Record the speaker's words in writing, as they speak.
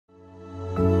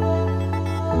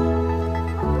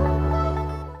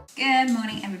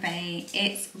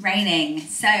it's raining,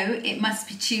 so it must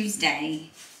be Tuesday.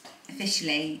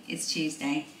 Officially, it's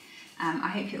Tuesday. I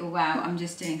hope you're all well. I'm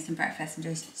just doing some breakfast. I'm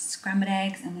doing scrambled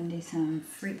eggs. I'm going to do some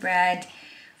fruit bread,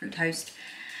 fruit toast.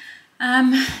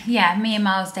 Yeah, me and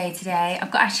Miles' day today.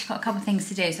 I've actually got a couple of things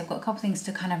to do. So I've got a couple of things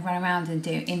to kind of run around and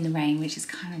do in the rain, which is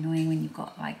kind of annoying when you've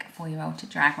got like a 4-year-old to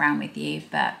drag around with you.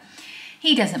 But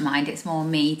he doesn't mind. It's more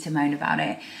me to moan about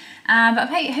it. But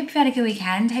I hope you've had a good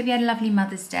weekend. Hope you had a lovely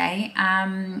Mother's Day.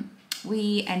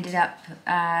 We ended up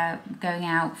going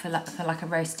out for like a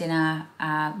roast dinner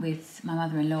with my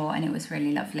mother-in-law, and it was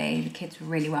really lovely. The kids were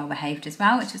really well behaved as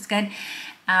well, which was good.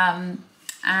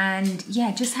 And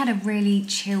yeah, just had a really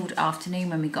chilled afternoon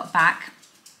when we got back.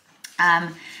 I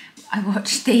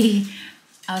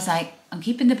was like, I'm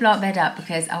keeping the block bed up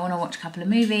because I want to watch a couple of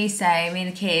movies. So me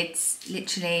and the kids,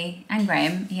 literally, and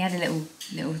Graham, he had a little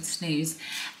snooze.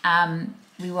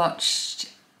 We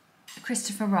watched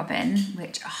Christopher Robin,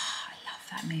 which, oh, I love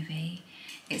that movie.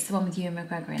 It's the one with Ewan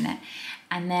McGregor in it.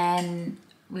 And then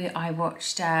I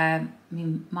watched,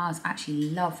 Miles actually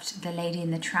loved The Lady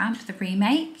and the Tramp, the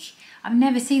remake. I've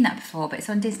never seen that before, but it's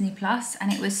on Disney Plus,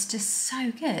 and it was just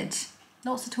so good.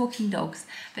 Lots of talking dogs,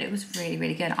 but it was really,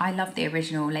 really good. I love the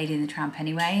original Lady and the Tramp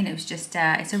anyway, and it was just,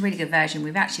 it's a really good version.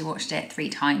 We've actually watched it 3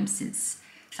 times since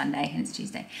Sunday, and it's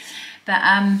Tuesday. But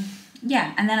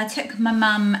yeah, and then I took my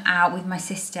mum out with my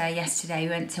sister yesterday. We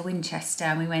went to Winchester,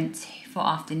 and we went for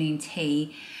afternoon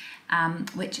tea,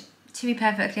 which, to be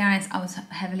perfectly honest, I was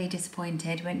heavily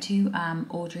disappointed. We went to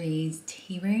Audrey's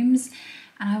Tea Rooms,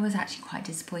 and I was actually quite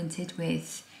disappointed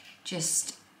with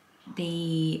just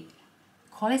the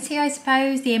quality, I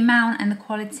suppose, the amount and the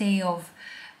quality of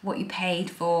what you paid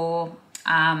for.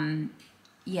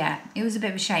 Yeah, it was a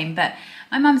bit of a shame, but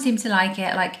my mum seemed to like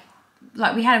it. Like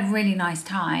we had a really nice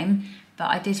time, but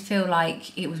I did feel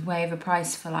like it was way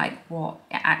overpriced for like what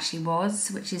it actually was,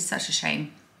 which is such a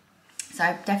shame. So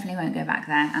I definitely won't go back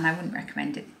there, and I wouldn't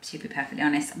recommend it, to be perfectly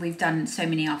honest. We've done so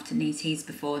many afternoon teas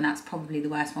before, and that's probably the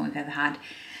worst one we've ever had.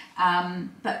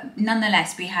 But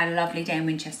nonetheless, we had a lovely day in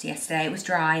Winchester yesterday. It was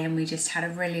dry, and we just had a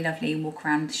really lovely walk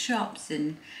around the shops,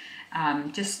 and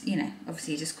just, you know,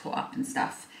 obviously just caught up and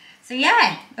stuff. So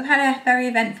yeah, we've had a very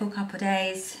eventful couple of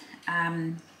days.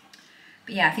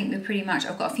 But yeah, I think we're pretty much,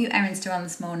 I've got a few errands to run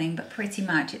this morning, but pretty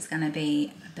much it's going to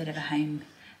be a bit of a home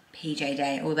PJ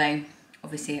day, although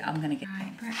obviously I'm going to get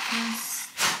breakfast.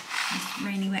 It's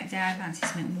rainy, wet day. I fancy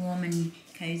something warm and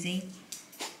cosy.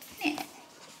 Yeah.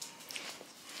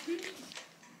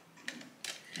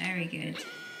 Very good.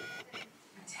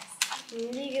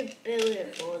 You need to build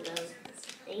it for them.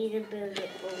 I need to build it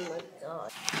for my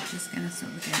dog. I'm just going to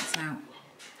sort the gates out.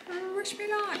 Oh, wish me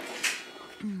luck.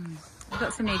 I've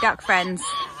got some new duck friends.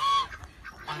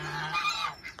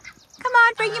 Come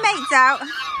on, bring your mates out.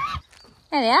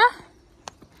 There they are.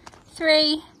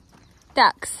 3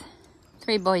 ducks.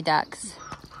 3 boy ducks.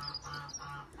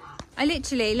 I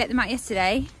literally let them out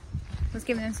yesterday. Was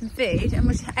giving them some food and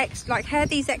was heard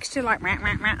these extra like rat,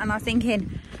 and I was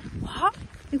thinking, what?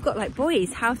 We've got like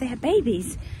boys, how have they had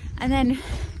babies? And then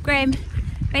Graham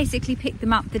basically picked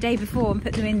them up the day before and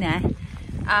put them in there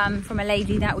from a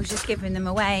lady that was just giving them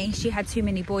away. She had too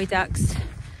many boy ducks.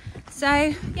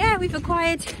 So yeah, we've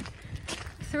acquired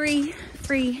 3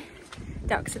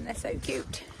 ducks, and they're so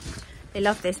cute. They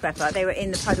love this weather. They were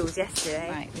in the puddles yesterday.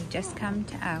 Right, we've just come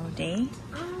to Aldi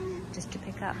just to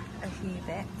pick up a few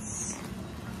bits.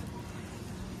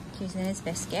 Using his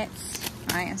biscuits,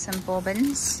 right, and some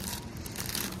bourbons.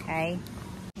 Okay.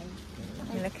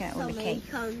 Look at all the cake.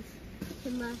 Come to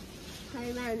my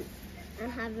home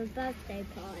and have a birthday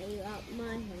party at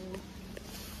my home.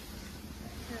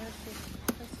 I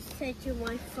said to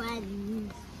my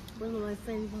friends, one of my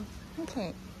friends.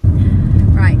 Okay.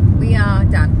 Right, we are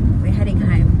done. We're heading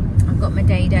home. I've got my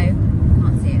dado.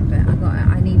 Can't see it, but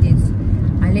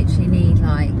I literally need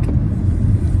like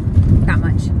that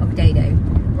much of dado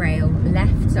rail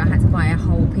left, so I had to buy a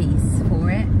whole piece for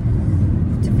it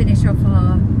to finish off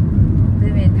our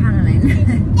blooming panelling.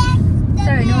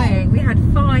 So annoying. We had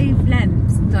 5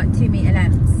 lengths, like 2 metre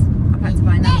lengths. I've had to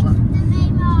buy another one.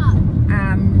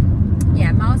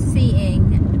 Yeah, Miles is eating.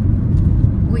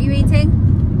 What are you eating?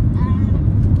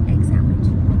 Egg sandwich.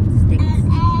 Stinks.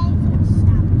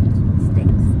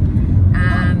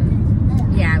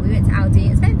 Yeah, we went to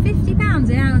Aldi. I spent £50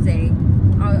 in Aldi.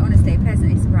 I was honestly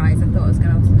pleasantly surprised. I thought it was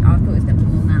going to be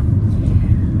more than that.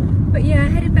 But yeah, I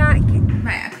headed back.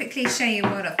 Right, I'll quickly show you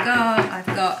what I've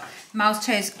got. Miles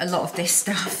chose a lot of this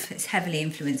stuff. It's heavily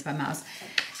influenced by Miles.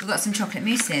 We've got some chocolate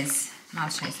mousses.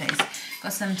 Miles chose those.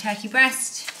 Got some turkey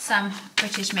breast, some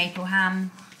British maple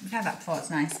ham. We've had that before, it's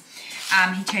nice.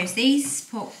 He chose these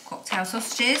pork cocktail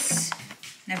sausages.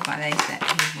 never buy those, but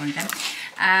here's one of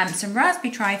them. Some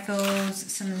raspberry trifles,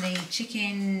 some of the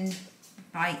chicken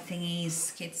bite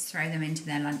thingies. Kids throw them into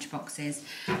their lunch boxes.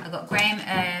 I got Graham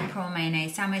a prawn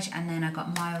mayonnaise sandwich, and then I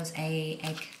got Miles a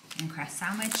egg and cress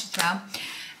sandwich as well.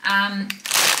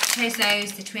 Chose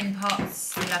those, the twin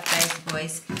pots, we love those, the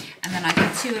boys. And then I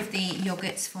got 2 of the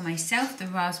yogurts for myself, the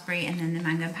raspberry and then the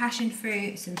mango and passion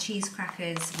fruit, some cheese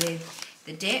crackers with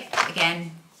the dip.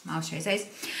 Again, Miles chose those.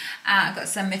 I got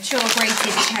some mature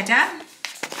grated cheddar,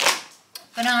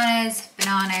 bananas,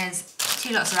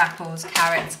 2 lots of apples,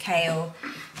 carrots, kale,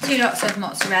 2 lots of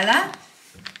mozzarella.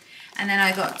 And then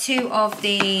I got 2 of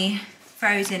the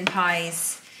frozen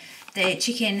pies, the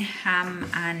chicken,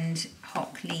 ham and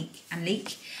hock leek.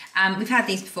 We've had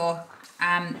these before.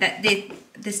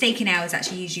 The steak and ale is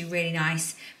actually usually really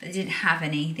nice, but they didn't have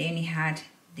any. They only had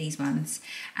these ones.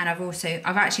 And I've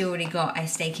actually already got a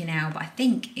steak and ale, but I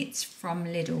think it's from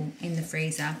Lidl in the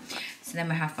freezer. So then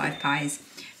we'll have 5 pies.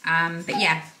 But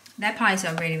yeah, their pies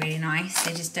are really, really nice.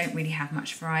 They just don't really have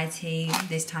much variety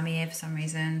this time of year for some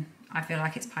reason. I feel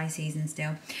like it's pie season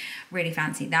still. Really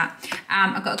fancy that.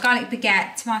 I've got a garlic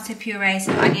baguette, tomato puree,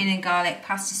 some onion and garlic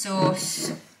pasta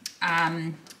sauce,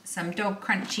 some dog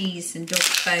crunchies and dog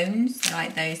bones. I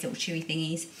like those little chewy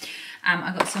thingies.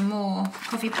 I've got some more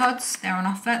coffee pods. They're on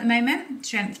offer at the moment,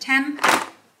 strength 10.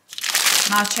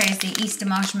 Miles chose the Easter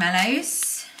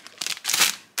marshmallows.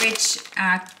 Rich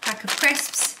pack of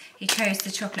crisps. He chose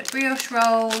the chocolate brioche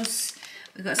rolls.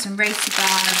 We've got some racer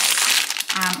bars.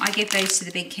 I give those to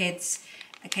the big kids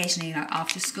occasionally, like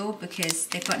after school, because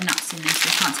they've got nuts in them, so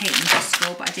I can't take them to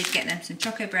school. But I did get them some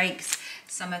choco breaks,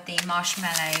 some of the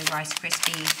marshmallow Rice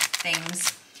Krispie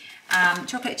things,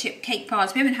 chocolate chip cake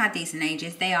bars. We haven't had these in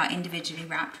ages. They are individually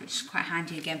wrapped, which is quite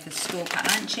handy again for school packed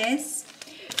lunches.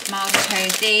 Miles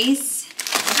chose these,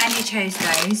 and he chose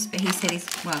those, but he said he's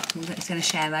going to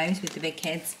share those with the big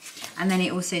kids. And then he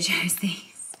also chose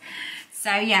these.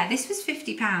 So yeah, this was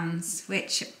 £50,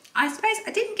 which I suppose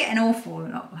I didn't get an awful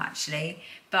lot actually,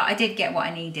 but I did get what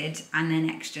I needed and then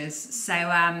extras. So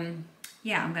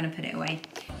yeah, I'm going to put it away.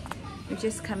 We've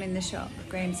just come in the shop.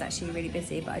 Graham's actually really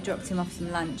busy, but I dropped him off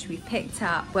some lunch. We've picked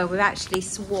up, well, we've actually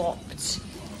swapped,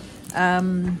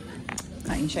 can't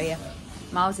even show you,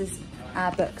 Miles's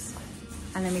books.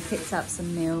 And then we picked up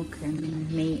some milk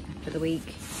and meat for the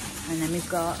week. And then we've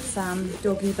got some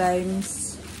doggy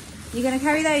bones. You going to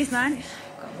carry those, man?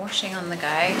 Got washing on the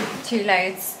go. 2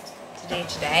 loads to do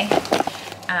today.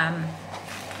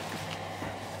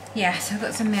 Yeah, so I've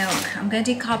got some milk. I'm going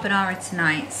to do carbonara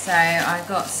tonight. So I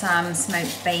got some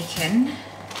smoked bacon.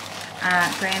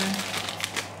 Graham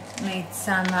made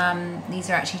some, these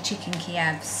are actually chicken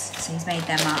Kievs. So he's made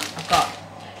them up.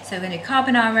 So we're going to do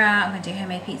carbonara. I'm going to do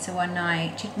homemade pizza one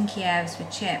night. Chicken Kievs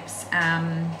with chips.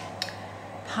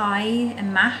 Pie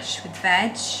and mash with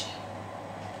veg.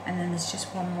 And then there's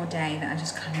just one more day that I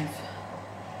just kind of,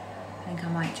 I think I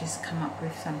might just come up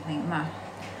with something. Well,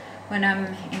 when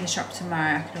I'm in the shop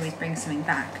tomorrow, I could always bring something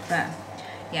back, but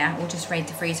yeah, or just raid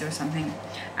the freezer or something.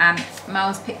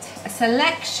 Miles picked a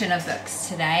selection of books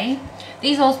today.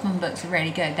 These Osborne books are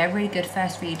really good. They're really good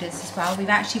first readers as well. We've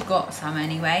actually got some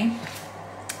anyway,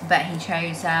 but he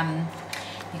chose,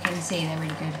 you can see they're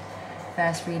really good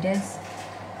first readers.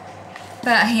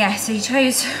 But yeah, so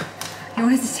he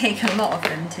wanted to take a lot of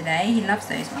them today. He loves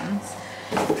those ones.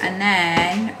 And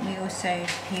then he also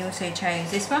chose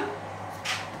this one.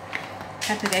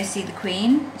 Pepper Goes See the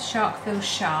Queen. Shark Feels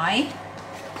Shy.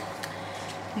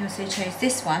 He also chose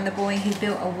this one, The Boy Who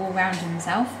Built a Wall Round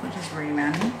Himself, which is really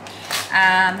random.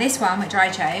 This one, which I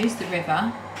chose, The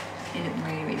River. It looked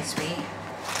really, really sweet.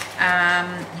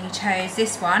 He chose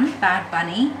this one, Bad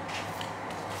Bunny.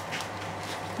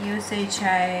 He also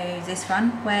chose this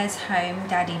one, Where's Home,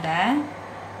 Daddy Bear.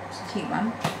 It's a cute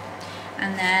one.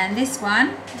 And then this one,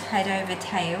 Head Over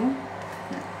Tail.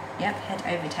 Yep, Head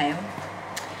Over Tail.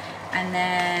 And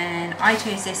then I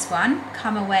chose this one,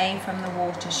 Come Away from the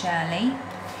Water, Shirley.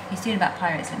 He's doing about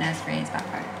pirates at nursery, it's about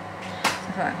pirates. So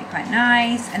I thought that'd be quite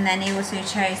nice. And then he also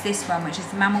chose this one, which is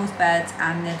the mammals, birds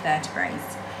and the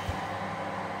vertebrates.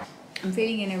 I'm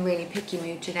feeling in a really picky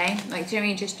mood today. Like, do you know,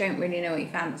 you just don't really know what you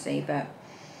fancy, but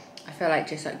I feel like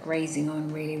just like grazing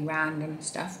on really random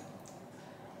stuff.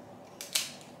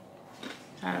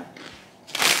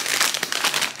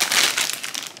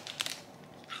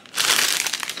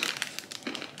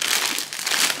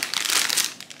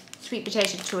 Sweet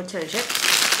potato tortilla chips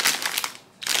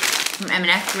from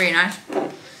M&S, really nice.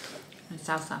 And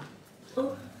salsa.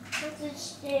 Oh, what's it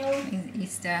still?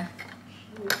 Easter.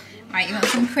 Right, you want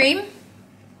some cream?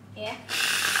 Yeah.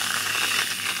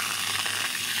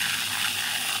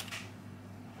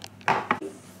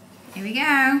 Here we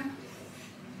go.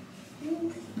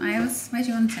 Where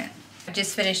do you want it? I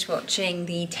just finished watching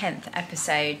the 10th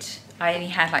episode. I only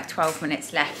had like 12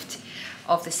 minutes left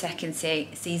of the second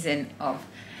season of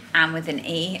Anne with an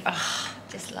E. Oh,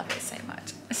 just love it so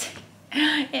much.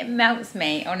 It melts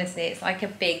me, honestly. It's like a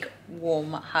big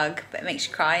warm hug, but it makes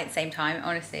you cry at the same time.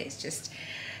 Honestly, it's just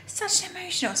such an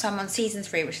emotional. So I'm on season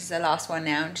 3, which is the last one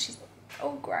now, and she's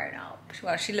all grown up.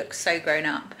 Well, she looks so grown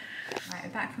up. Right,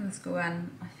 we're back from the school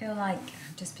run. I feel like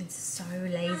I've just been so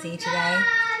lazy today.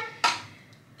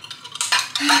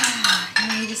 You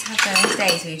know, you just have those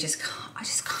days where you just can't, I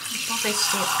just can't be bothered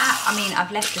to do that. I mean,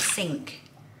 I've left the sink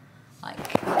like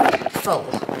full.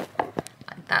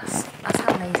 Like that's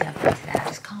how lazy I've been today.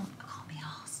 I can't be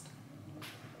arsed.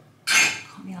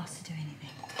 Can't be asked to do anything.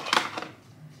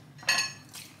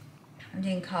 I'm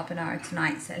doing carbonara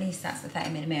tonight, so at least that's the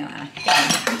 30-minute meal. And I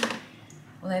think,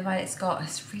 although Violet's got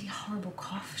this really horrible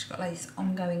cough, she's got like this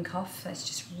ongoing cough that's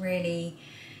just really.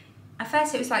 At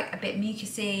first it was like a bit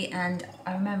mucusy, and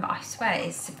I remember, I swear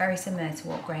it's very similar to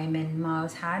what Graham and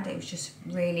Miles had. It was just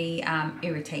really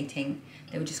irritating.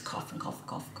 They would just cough and cough and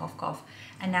cough and cough, cough.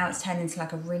 And now it's turned into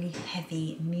like a really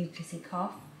heavy mucusy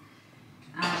cough.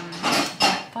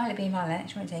 Violet being Violet,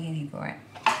 she won't take anything for it.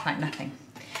 Like nothing.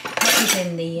 Not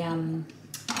even the,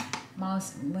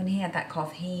 Miles, when he had that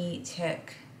cough, he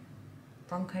took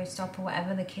Bronco Stop or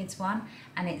whatever, the kids one,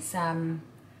 and it's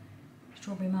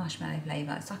strawberry marshmallow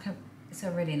flavour. It's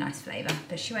a really nice flavour,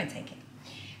 but she won't take it.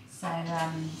 So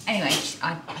anyway,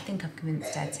 I think I've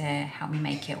convinced her to help me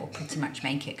make it, or pretty much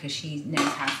make it, because she knows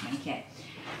how to make it.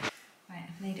 Right,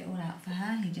 I've laid it all out for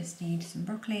her. You just need some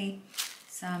broccoli,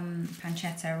 some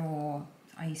pancetta, or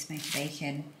I use smoky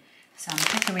bacon, some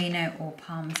pecorino or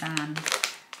parmesan,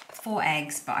 4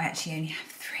 eggs, but I actually only have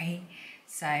 3,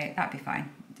 so that'd be fine.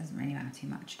 It doesn't really matter too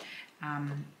much.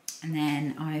 And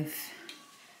then I've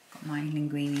got my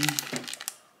linguine.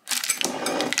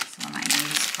 It's the one I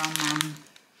use from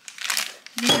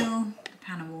Ditl, a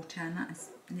pan of water, and that is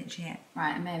literally it.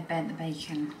 Right, I may have burnt the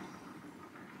bacon.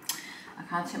 I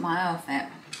can't take my eye off it.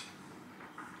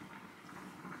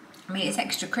 I mean, it's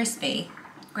extra crispy.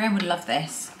 Graham would love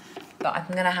this, but I'm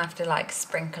gonna have to like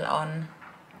sprinkle it on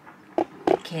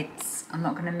the kids. I'm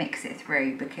not gonna mix it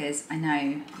through because I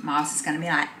know Miles is gonna be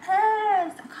like,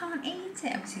 oh, I can't eat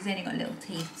it. Obviously, he's only got little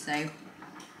teeth, so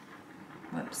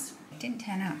whoops. It didn't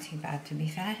turn out too bad, to be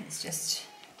fair. It's just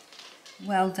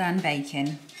well done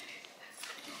bacon.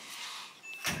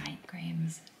 Right,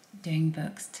 Graham's doing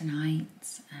books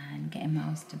tonight and getting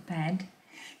Miles to bed.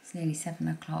 It's nearly 7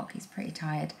 o'clock. He's pretty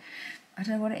tired. I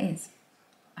don't know what it is.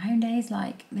 Home days,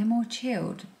 like, they're more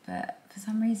chilled, but for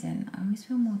some reason I always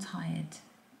feel more tired.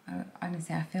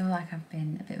 Honestly, I feel like I've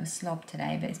been a bit of a slob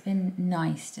today, but it's been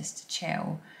nice just to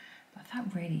chill. But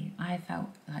I felt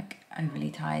like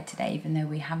overly tired today, even though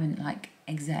we haven't like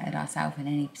exerted ourselves in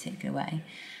any particular way.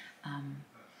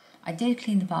 I did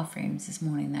clean the bathrooms this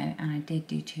morning though, and I did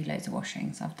do 2 loads of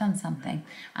washing, so I've done something,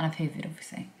 and I've hoovered,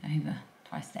 obviously. I hoover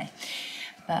twice a day.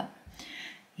 But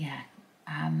yeah,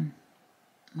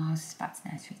 Miles is back to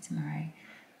nursery tomorrow.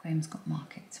 Graham's got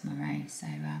market tomorrow, so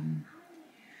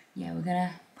yeah, we're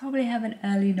gonna probably have an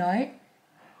early night.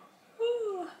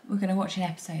 We're going to watch an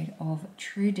episode of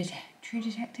True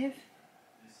Detective.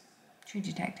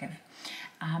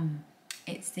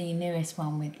 It's the newest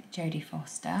one with Jodie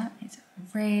Foster. It's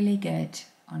really good,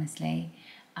 honestly.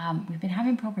 We've been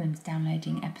having problems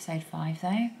downloading episode 5 though.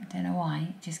 I don't know why.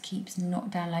 It just keeps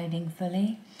not downloading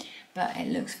fully. But it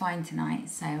looks fine tonight.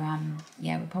 So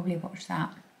yeah, we'll probably watch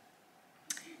that.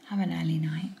 Have an early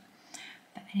night.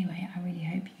 But anyway, I really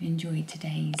hope you enjoyed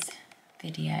today's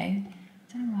video.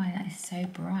 I don't know why that is so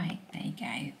bright. There you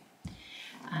go.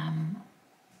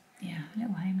 Yeah, a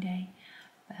little home day.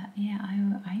 But yeah, I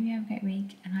hope you have a great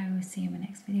week, and I will see you in my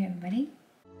next video, everybody.